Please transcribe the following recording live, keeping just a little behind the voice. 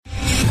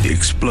The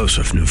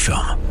explosive new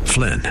film,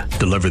 Flynn,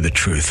 deliver the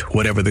truth,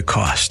 whatever the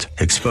cost,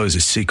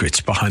 exposes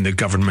secrets behind the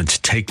government's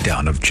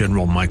takedown of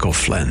General Michael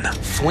Flynn.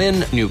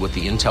 Flynn knew what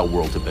the intel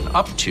world had been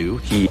up to.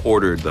 He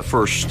ordered the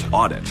first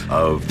audit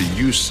of the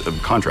use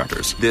of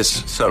contractors.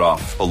 This set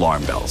off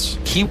alarm bells.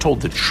 He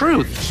told the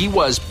truth. He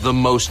was the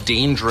most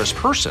dangerous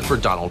person for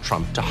Donald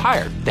Trump to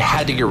hire. They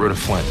had to get rid of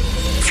Flynn.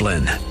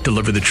 Flynn,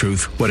 deliver the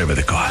truth, whatever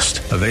the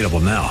cost. Available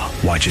now.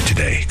 Watch it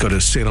today. Go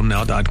to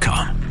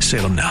salemnow.com.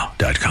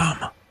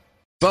 salemnow.com.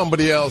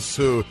 Somebody else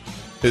who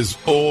is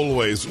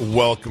always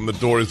welcome, the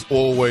door is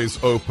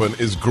always open,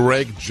 is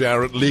Gregg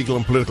Jarrett, legal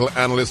and political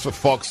analyst for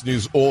Fox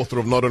News, author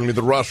of not only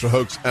The Russia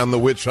Hoax and The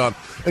Witch Hunt.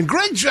 And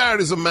Gregg Jarrett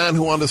is a man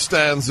who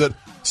understands that,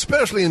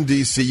 especially in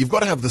D.C., you've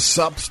got to have the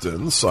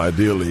substance,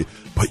 ideally,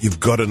 but you've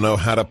got to know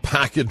how to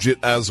package it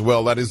as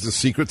well. That is the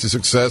secret to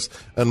success.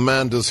 And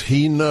man, does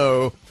he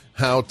know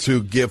how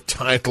to give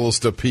titles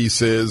to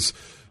pieces.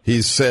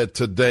 He said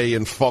today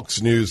in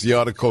Fox News, the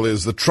article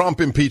is, the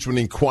Trump impeachment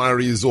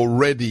inquiry is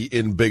already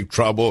in big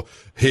trouble.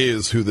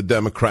 Here's who the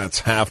Democrats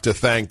have to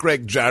thank.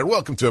 Gregg Jarrett,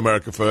 welcome to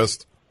America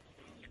First.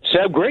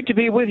 Seb, great to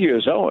be with you,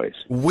 as always.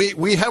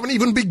 We haven't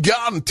even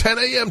begun. 10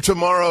 a.m.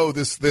 tomorrow,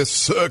 this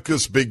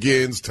circus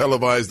begins,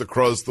 televised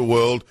across the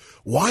world.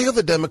 Why are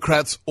the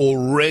Democrats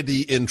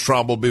already in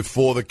trouble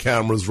before the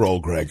cameras roll,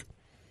 Greg?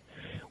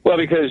 Well,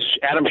 because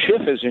Adam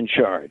Schiff is in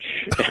charge.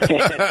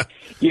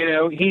 You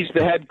know, he's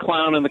the head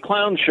clown in the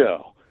clown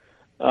show.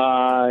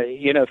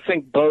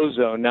 Think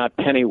Bozo, not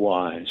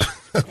Pennywise.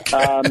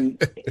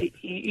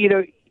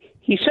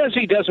 He says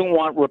he doesn't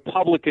want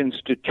Republicans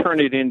to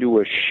turn it into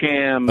a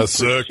sham. A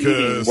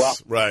circus. Well,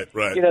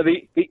 right. You know,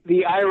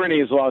 the irony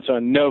is lost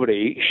on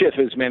nobody. Schiff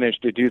has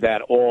managed to do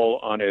that all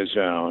on his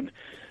own.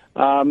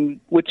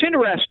 What's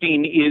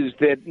interesting is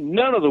that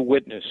none of the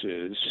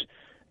witnesses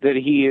that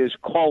he is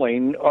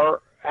calling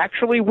are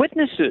actually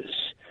witnesses.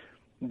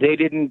 They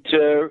didn't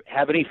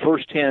have any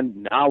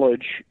firsthand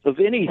knowledge of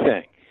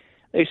anything.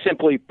 They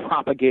simply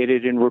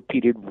propagated and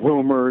repeated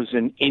rumors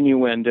and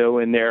innuendo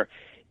in their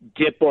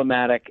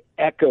diplomatic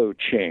echo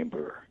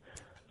chamber.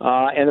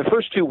 And the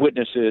first two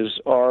witnesses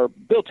are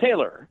Bill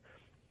Taylor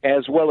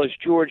as well as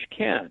George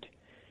Kent.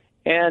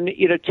 And,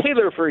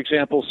 Taylor, for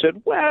example,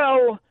 said,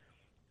 well,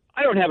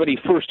 I don't have any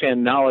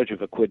firsthand knowledge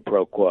of a quid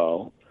pro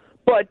quo.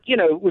 But,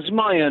 it was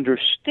my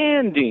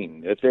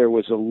understanding that there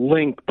was a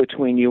link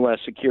between U.S.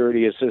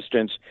 security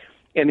assistance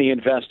and the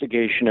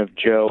investigation of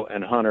Joe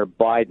and Hunter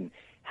Biden.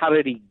 How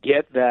did he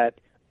get that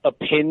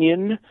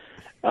opinion?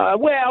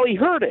 Well, he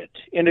heard it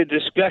in a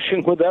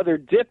discussion with other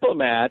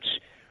diplomats.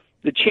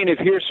 The chain of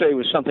hearsay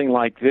was something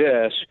like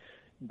this.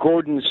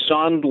 Gordon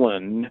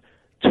Sondland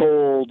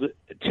told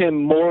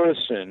Tim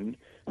Morrison,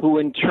 who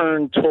in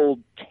turn told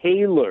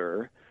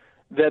Taylor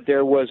that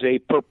there was a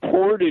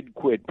purported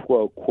quid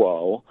pro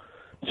quo.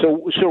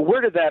 So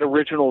where did that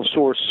original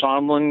source,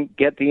 Sondland,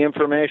 get the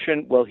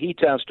information? Well, he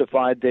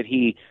testified that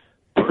he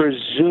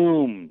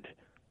presumed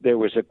there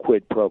was a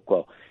quid pro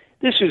quo.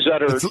 This is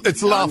utter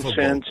it's nonsense.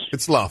 Laughable.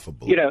 It's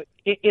laughable.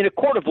 In a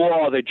court of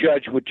law, the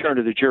judge would turn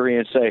to the jury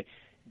and say,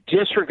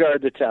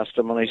 disregard the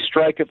testimony,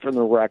 strike it from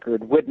the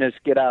record, witness,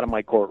 get out of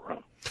my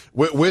courtroom.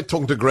 We're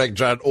talking to Gregg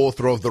Jarrett,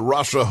 author of The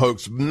Russia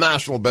Hoax,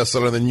 national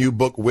bestseller, and the new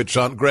book, Witch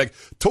Hunt. Greg,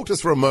 talk to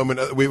us for a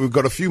moment. We've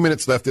got a few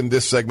minutes left in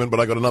this segment,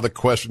 but I got another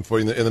question for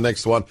you in the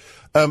next one.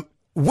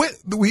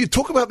 We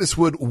talk about this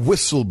word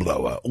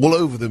whistleblower all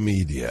over the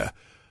media.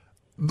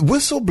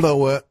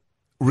 Whistleblower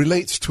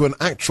relates to an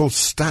actual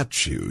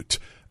statute.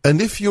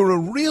 And if you're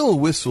a real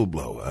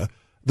whistleblower,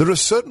 there are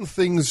certain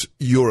things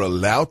you're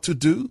allowed to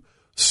do,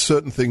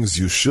 certain things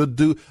you should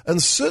do,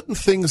 and certain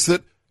things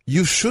that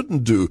you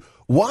shouldn't do.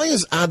 Why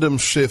is Adam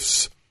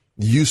Schiff's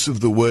use of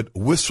the word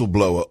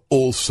whistleblower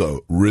also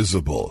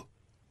risible?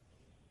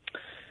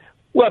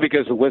 Well,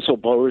 because the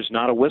whistleblower is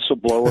not a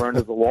whistleblower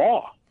under the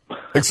law.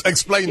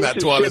 Explain that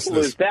to our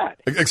listeners.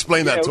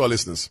 Explain that to our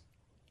listeners.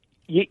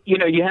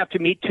 You have to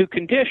meet two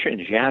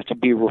conditions. You have to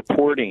be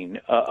reporting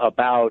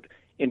about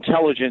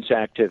intelligence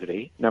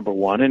activity, number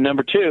one, and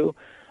number two,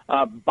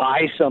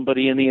 by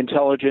somebody in the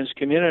intelligence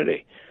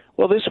community.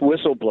 Well, this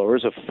whistleblower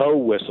is a faux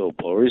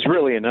whistleblower. He's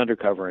really an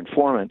undercover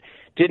informant.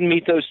 Didn't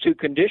meet those two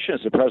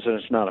conditions. The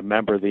president's not a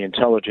member of the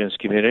intelligence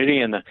community,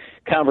 and the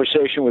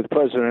conversation with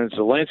President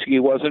Zelensky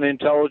wasn't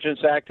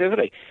intelligence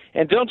activity.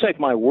 And don't take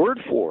my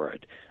word for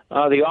it.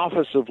 The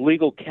Office of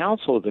Legal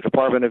Counsel of the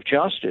Department of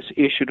Justice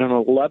issued an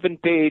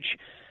 11-page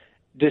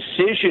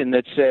decision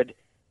that said,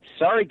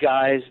 sorry,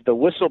 guys, the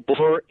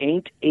whistleblower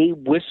ain't a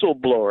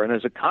whistleblower. And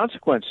as a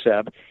consequence,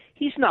 Seb,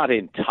 he's not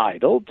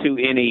entitled to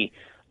any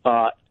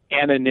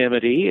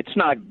anonymity. It's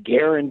not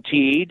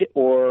guaranteed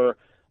or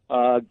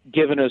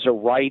given as a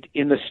right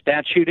in the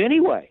statute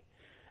anyway.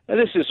 Now,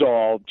 this is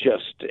all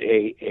just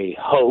a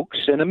hoax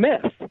and a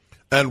myth.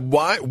 And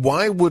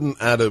why wouldn't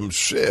Adam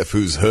Schiff,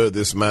 who's heard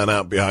this man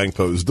out behind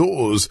closed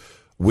doors,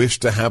 wish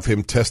to have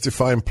him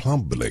testify in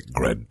public,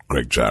 Gregg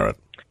Jarrett?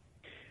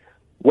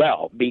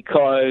 Well,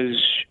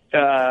 because,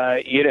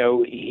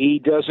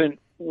 he doesn't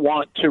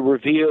want to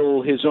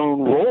reveal his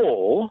own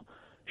role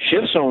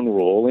Schiff's own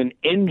role in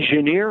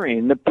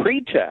engineering the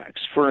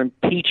pretext for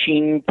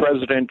impeaching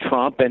President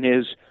Trump and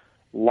his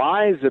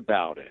lies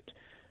about it.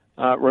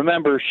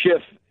 Remember,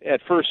 Schiff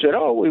at first said,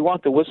 we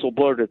want the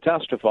whistleblower to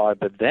testify,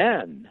 but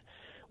then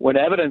when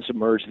evidence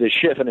emerged that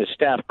Schiff and his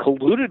staff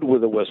colluded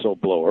with the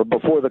whistleblower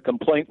before the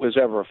complaint was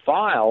ever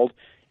filed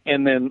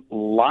and then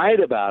lied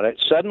about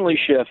it, suddenly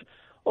Schiff,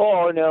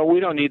 no, we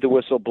don't need the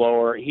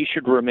whistleblower. He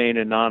should remain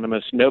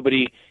anonymous.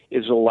 Nobody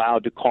is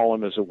allowed to call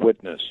him as a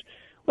witness.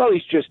 Well,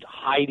 he's just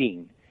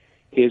hiding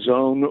his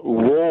own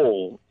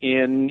role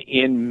in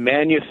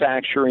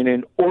manufacturing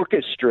and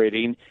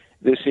orchestrating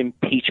this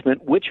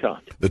impeachment witch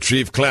hunt. The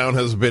chief clown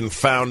has been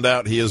found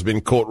out. He has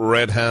been caught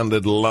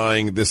red-handed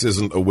lying. This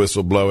isn't a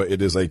whistleblower.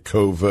 It is a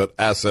covert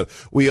asset.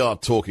 We are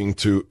talking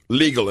to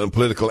legal and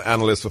political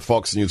analyst for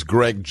Fox News,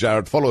 Gregg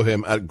Jarrett. Follow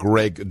him at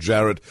Gregg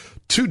Jarrett.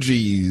 2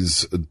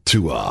 G's,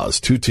 2 R's,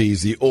 2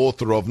 T's, the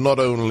author of not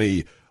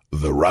only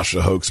The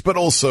Russia Hoax, but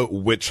also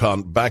Witch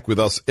Hunt. Back with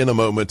us in a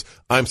moment.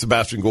 I'm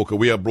Sebastian Gorka.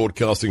 We are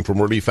broadcasting from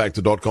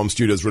ReliefFactor.com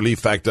studios. Relief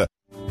Factor.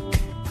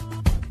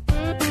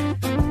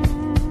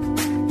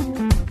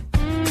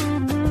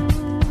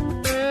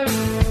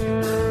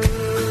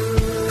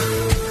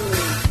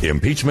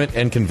 Impeachment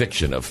and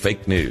conviction of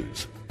fake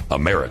news.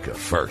 America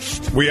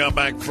first. We are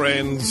back,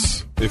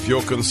 friends. If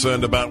you're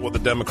concerned about what the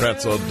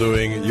Democrats are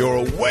doing, you're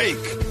awake.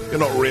 You're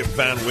not Rip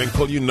Van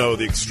Winkle. You know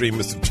the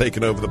extremists have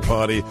taken over the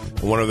party.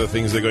 And one of the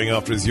things they're going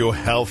after is your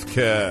health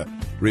care.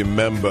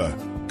 Remember,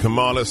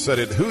 Kamala said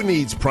it. Who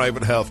needs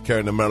private health care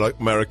in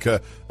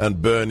America?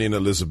 And Bernie and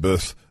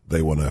Elizabeth,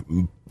 they want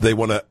to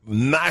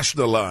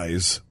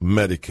nationalize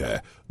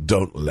Medicare.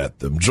 Don't let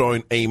them.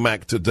 Join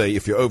AMAC today.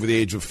 If you're over the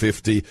age of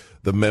 50,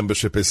 the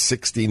membership is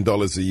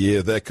 $16 a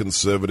year. They're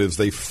conservatives.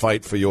 They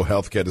fight for your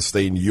health care to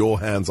stay in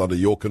your hands, under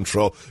your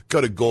control. Go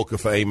to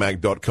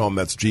GorkaForAMAC.com.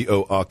 That's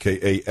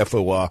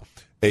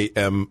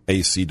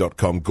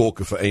GorkaForAMAC.com.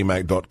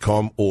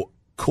 GorkaForAMAC.com, or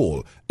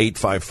call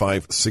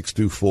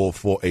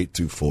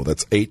 855-624-4824.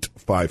 That's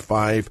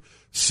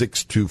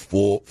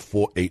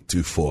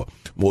 855-624-4824.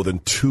 More than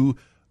 2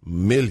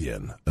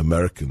 million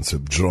Americans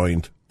have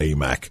joined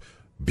AMAC.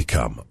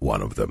 Become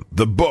one of them.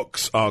 The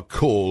books are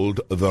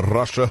called The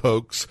Russia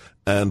Hoax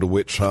and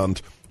Witch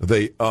Hunt.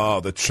 They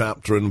are the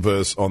chapter and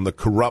verse on the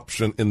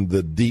corruption in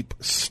the deep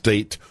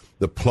state,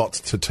 the plot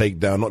to take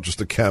down not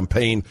just a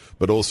campaign,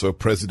 but also a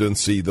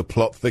presidency. The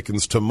plot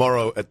thickens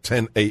tomorrow at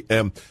 10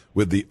 a.m.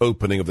 with the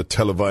opening of the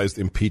televised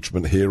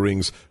impeachment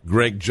hearings.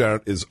 Gregg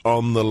Jarrett is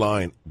on the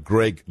line.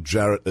 Gregg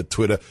Jarrett at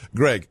Twitter.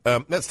 Greg,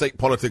 let's take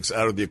politics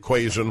out of the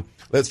equation.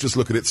 Let's just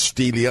look at it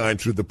steely-eyed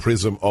through the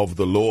prism of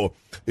the law.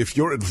 If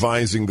you're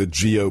advising the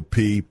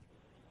GOP,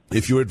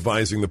 if you're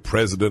advising the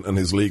president and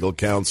his legal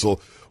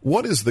counsel,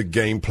 what is the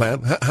game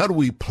plan? How do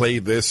we play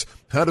this?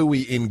 How do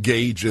we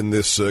engage in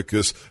this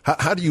circus?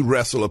 How do you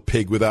wrestle a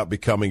pig without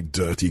becoming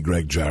dirty,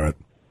 Gregg Jarrett?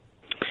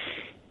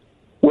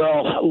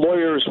 Well,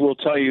 lawyers will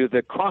tell you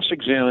that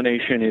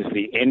cross-examination is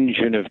the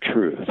engine of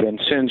truth. And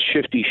since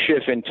Shifty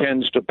Schiff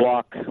intends to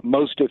block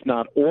most, if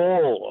not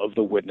all, of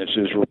the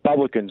witnesses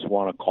Republicans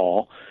want to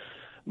call,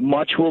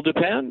 much will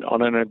depend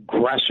on an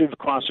aggressive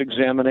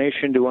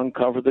cross-examination to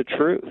uncover the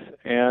truth.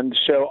 And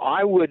so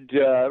I would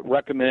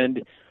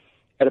recommend,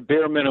 at a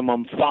bare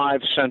minimum,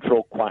 5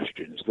 central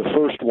questions. The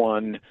first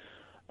one,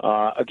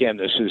 again,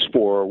 this is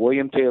for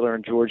William Taylor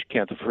and George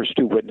Kent, the first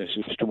 2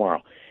 witnesses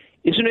tomorrow.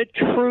 Isn't it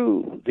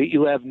true that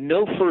you have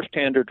no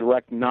firsthand or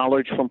direct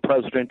knowledge from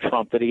President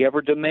Trump that he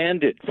ever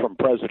demanded from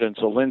President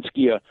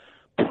Zelensky a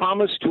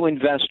promise to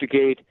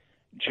investigate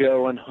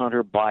Joe and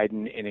Hunter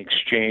Biden in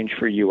exchange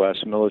for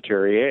U.S.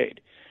 military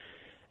aid?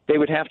 They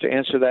would have to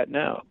answer that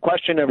now.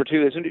 Question number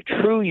 2, isn't it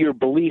true your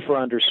belief or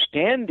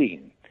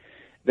understanding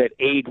that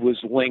aid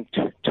was linked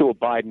to a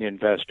Biden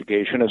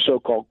investigation, a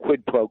so-called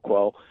quid pro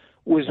quo,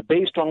 was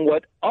based on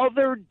what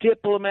other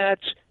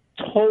diplomats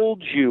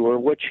told you or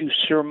what you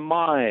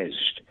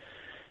surmised?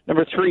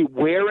 Number 3,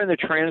 where in the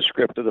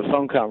transcript of the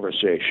phone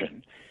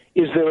conversation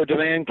is there a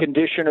demand,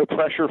 condition, or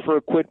pressure for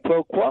a quid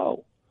pro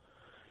quo?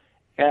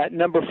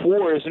 Number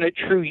 4, isn't it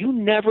true you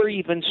never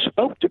even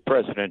spoke to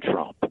President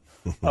Trump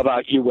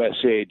about U.S.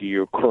 aid to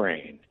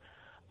Ukraine?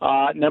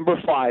 Number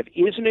 5,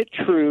 isn't it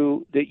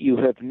true that you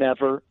have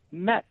never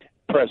met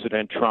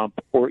President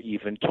Trump or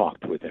even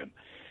talked with him?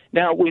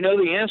 Now, we know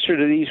the answer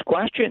to these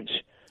questions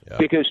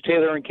because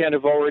Taylor and Kent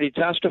have already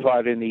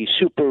testified in the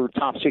super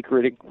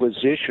top-secret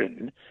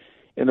inquisition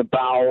in the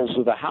bowels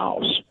of the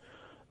House.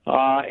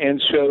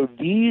 And so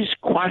these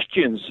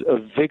questions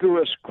of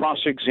vigorous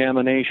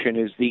cross-examination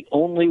is the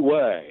only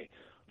way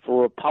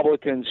for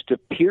Republicans to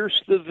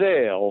pierce the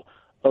veil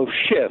of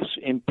Schiff's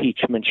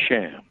impeachment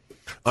sham.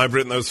 I've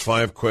written those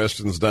 5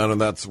 questions down,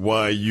 and that's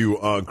why you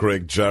are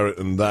Gregg Jarrett,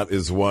 and that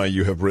is why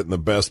you have written the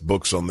best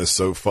books on this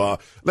so far.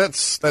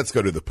 Let's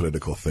go to the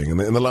political thing.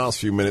 In the last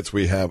few minutes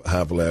we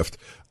have left,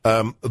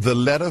 the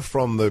letter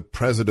from the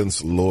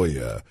president's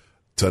lawyer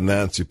to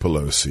Nancy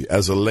Pelosi,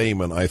 as a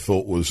layman, I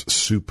thought was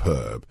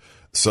superb.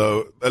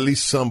 So at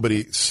least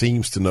somebody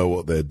seems to know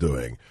what they're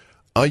doing.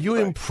 Are you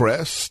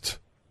impressed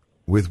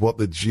with what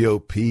the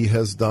GOP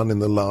has done in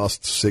the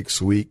last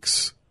 6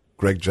 weeks,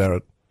 Gregg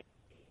Jarrett?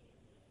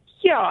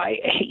 Yeah,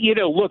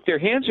 look, their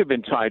hands have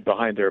been tied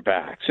behind their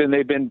backs, and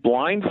they've been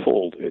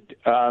blindfolded.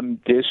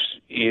 This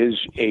is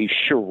a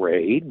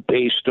charade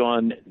based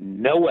on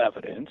no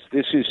evidence.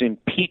 This is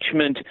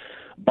impeachment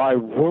by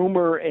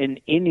rumor and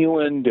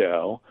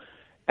innuendo.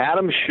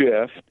 Adam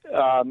Schiff,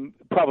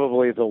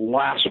 probably the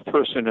last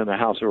person in the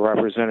House of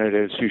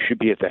Representatives who should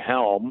be at the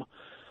helm,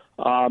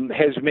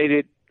 has made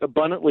it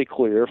abundantly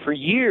clear for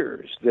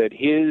years that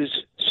his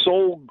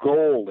sole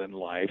goal in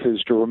life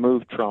is to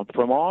remove Trump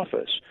from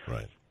office.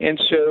 Right. And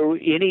so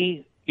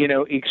any,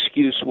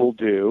 excuse will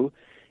do.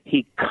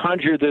 He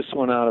conjured this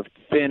one out of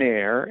thin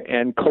air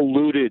and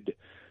colluded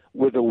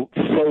with a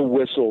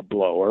faux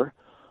whistleblower.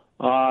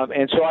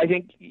 And so I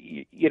think,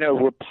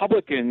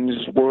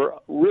 Republicans were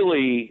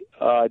really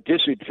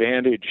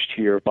disadvantaged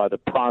here by the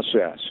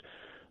process.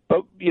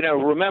 But,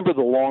 remember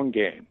the long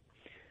game.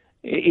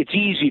 It's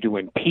easy to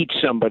impeach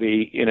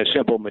somebody in a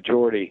simple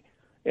majority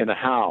in the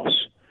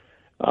House.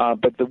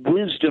 But the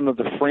wisdom of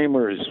the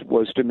framers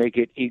was to make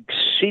it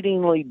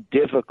exceedingly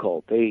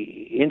difficult. They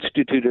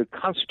instituted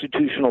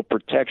constitutional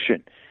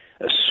protection,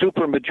 a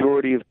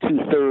supermajority of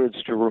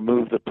 2/3 to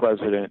remove the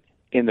president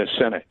in the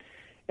Senate.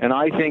 And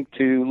I think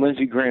to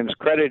Lindsey Graham's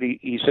credit,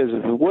 he says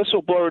if the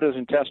whistleblower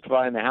doesn't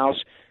testify in the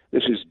House,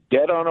 this is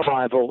dead on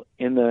arrival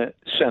in the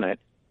Senate.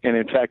 And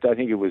in fact, I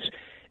think it was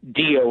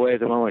DOA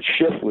the moment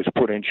Schiff was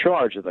put in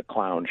charge of the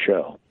clown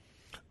show.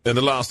 In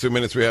the last 2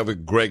 minutes, we have a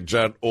Gregg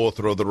Jarrett,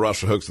 author of The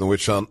Russia Hoax and the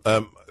Witch Hunt.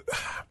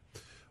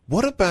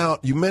 What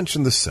about, you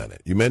mentioned the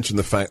Senate. You mentioned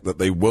the fact that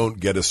they won't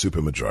get a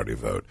supermajority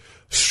vote.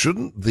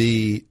 Shouldn't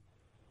the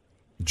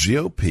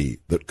GOP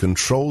that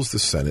controls the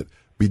Senate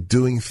be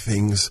doing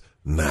things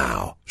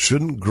now?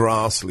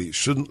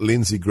 Shouldn't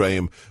Lindsey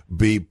Graham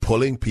be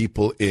pulling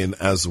people in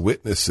as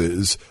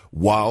witnesses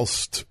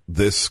whilst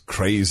this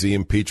crazy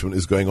impeachment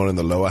is going on in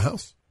the lower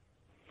house?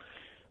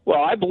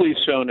 Well, I believe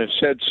so and have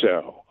said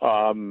so.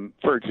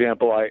 For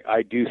example,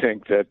 I do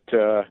think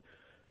that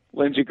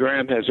Lindsey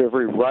Graham has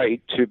every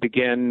right to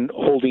begin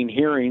holding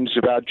hearings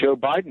about Joe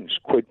Biden's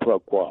quid pro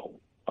quo,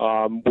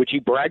 which he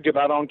bragged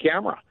about on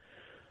camera.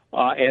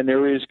 And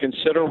there is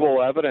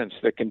considerable evidence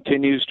that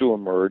continues to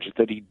emerge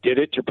that he did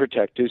it to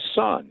protect his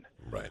son.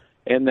 Right.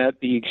 And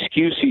that the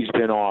excuse he's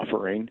been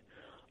offering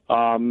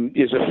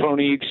is a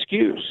phony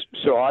excuse.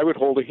 So I would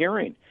hold a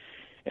hearing,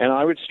 and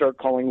I would start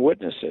calling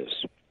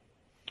witnesses.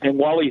 And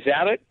while he's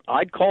at it,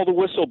 I'd call the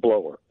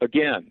whistleblower,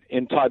 again,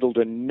 entitled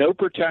to no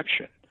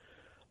protection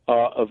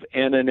of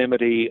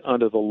anonymity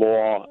under the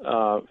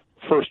law,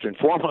 first and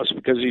foremost,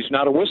 because he's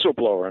not a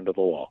whistleblower under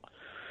the law.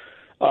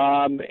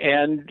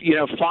 And,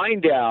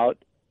 find out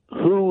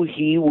who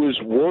he was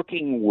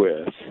working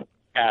with,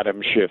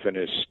 Adam Schiff and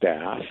his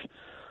staff,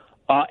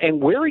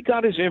 and where he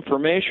got his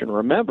information.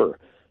 Remember,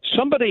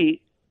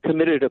 somebody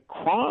committed a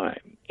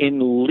crime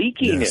in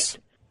leaking it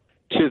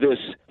to this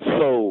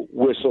faux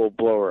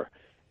whistleblower.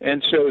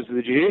 And so as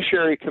the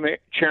Judiciary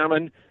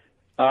Chairman,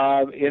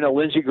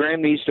 Lindsey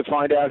Graham needs to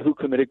find out who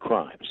committed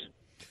crimes.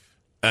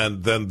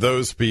 And then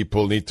those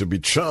people need to be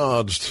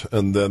charged,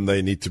 and then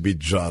they need to be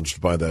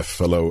judged by their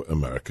fellow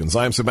Americans.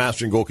 I'm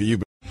Sebastian Gorka. You've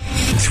been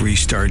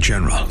 3-star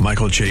General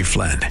Michael J.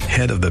 Flynn,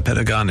 head of the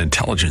Pentagon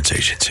Intelligence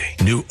Agency,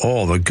 knew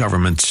all the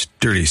government's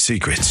dirty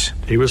secrets.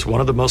 He was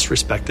one of the most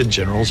respected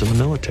generals in the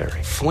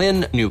military.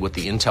 Flynn knew what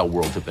the intel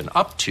world had been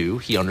up to.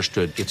 He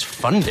understood its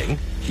funding.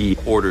 He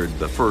ordered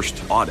the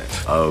first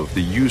audit of the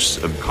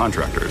use of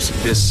contractors.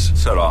 This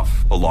set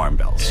off alarm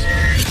bells.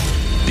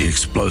 The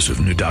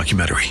explosive new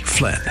documentary,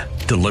 Flynn,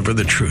 Deliver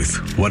the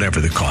Truth, Whatever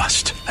the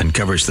Cost,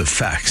 uncovers the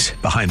facts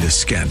behind this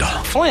scandal.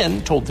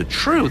 Flynn told the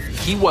truth.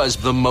 He was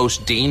the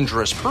most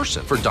dangerous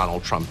person for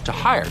Donald Trump to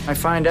hire. I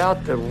find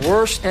out the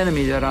worst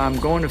enemy that I'm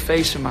going to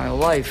face in my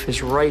life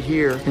is right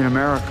here in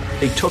America.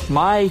 They took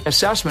my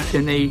assessment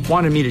and they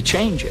wanted me to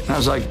change it. And I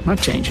was like, I'm not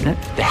changing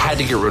it. They had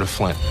to get rid of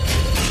Flynn.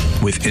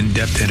 With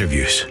in-depth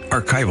interviews,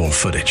 archival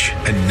footage,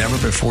 and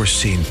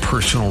never-before-seen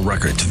personal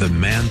records of the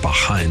man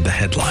behind the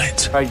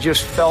headlines. I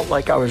just felt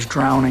like I was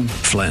drowning.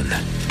 Flynn,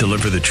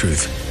 Deliver the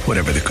Truth,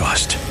 Whatever the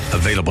Cost.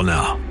 Available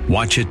now.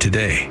 Watch it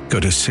today.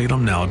 Go to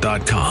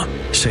salemnow.com.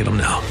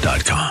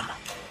 salemnow.com.